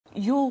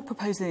You're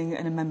proposing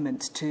an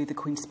amendment to the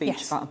Queen's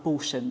speech about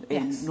abortion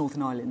in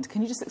Northern Ireland.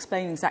 Can you just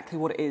explain exactly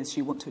what it is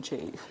you want to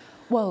achieve?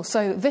 Well,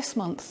 so this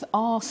month,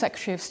 our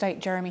Secretary of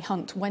State, Jeremy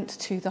Hunt, went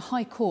to the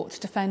High Court to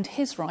defend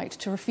his right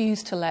to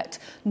refuse to let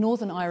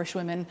Northern Irish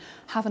women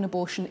have an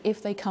abortion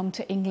if they come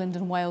to England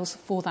and Wales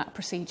for that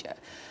procedure.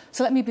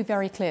 So let me be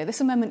very clear.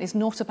 This amendment is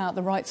not about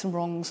the rights and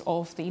wrongs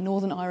of the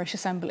Northern Irish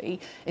Assembly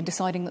in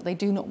deciding that they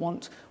do not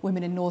want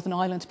women in Northern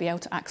Ireland to be able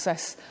to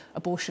access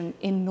abortion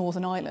in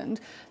Northern Ireland.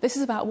 This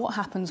is about what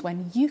happens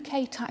when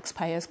UK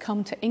taxpayers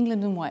come to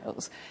England and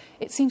Wales.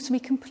 It seems to me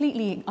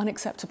completely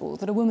unacceptable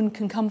that a woman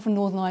can come from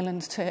Northern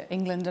Ireland to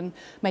England and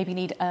maybe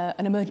need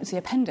an emergency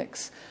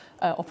appendix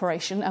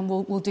operation, and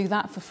we'll do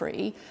that for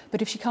free.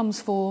 But if she comes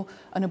for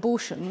an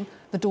abortion,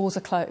 the doors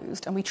are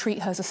closed and we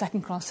treat her as a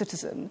second-class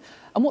citizen.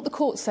 And what the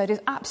court said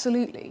is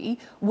absolutely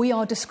we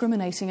are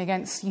discriminating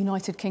against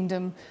United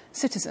Kingdom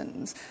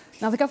citizens.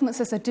 Now, the government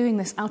says they're doing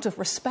this out of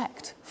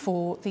respect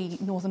for the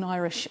Northern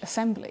Irish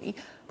Assembly,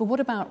 but what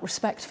about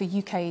respect for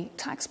UK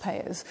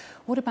taxpayers?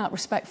 What about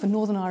respect for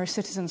Northern Irish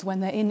citizens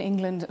when they're in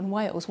England and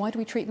Wales? Why do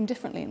we treat them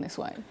differently in this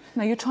way?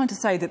 Now, you're trying to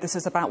say that this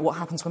is about what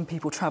happens when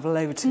people travel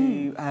over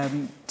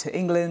to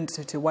England,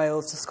 to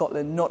Wales, to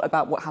Scotland, not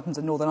about what happens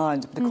in Northern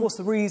Ireland. But of course,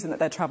 the reason that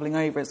they're travelling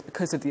over is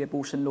because of the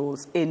abortion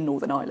laws in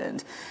Northern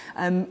Ireland.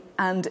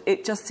 And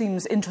it just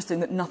seems interesting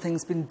that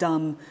nothing's been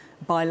done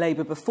by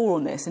Labour before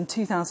on this. In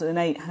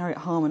 2008, Harriet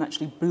Harman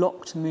actually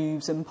blocked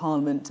moves in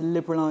Parliament to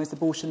liberalise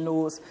abortion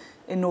laws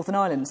in Northern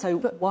Ireland. So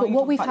but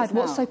what we've had,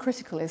 what's so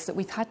critical is that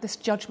we've had this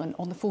judgment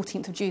on the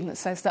 14th of June that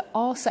says that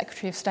our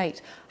Secretary of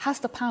State has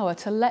the power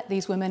to let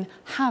these women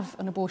have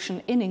an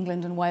abortion in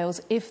England and Wales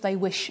if they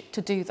wish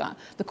to do that.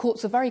 The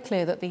courts are very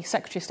clear that the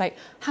Secretary of State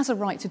has a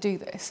right to do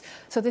this.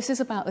 So this is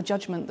about the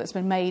judgment that's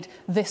been made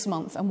this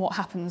month and what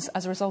happens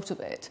as a result of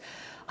it.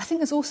 I think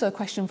there's also a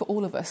question for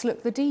all of us.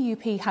 Look, the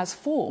DUP has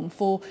form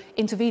for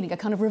intervening, a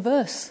kind of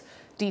reverse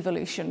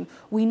devolution.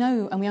 We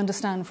know and we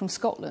understand from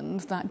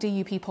Scotland that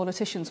DUP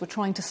politicians were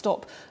trying to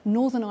stop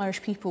Northern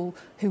Irish people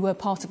who were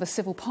part of a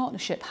civil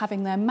partnership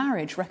having their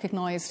marriage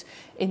recognised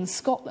in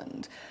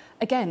Scotland.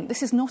 Again,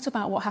 this is not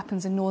about what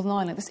happens in Northern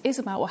Ireland. This is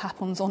about what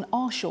happens on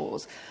our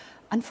shores.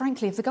 And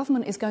frankly, if the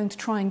government is going to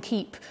try and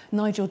keep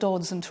Nigel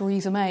Dodds and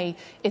Theresa May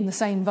in the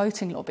same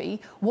voting lobby,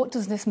 what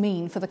does this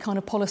mean for the kind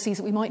of policies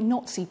that we might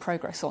not see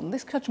progress on?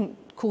 This judgment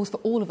calls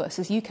for all of us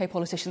as UK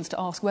politicians to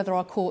ask whether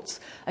our courts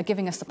are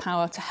giving us the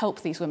power to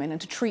help these women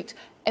and to treat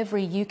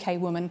every UK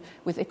woman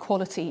with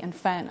equality and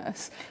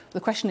fairness.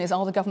 The question is,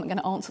 are the government going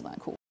to answer that call?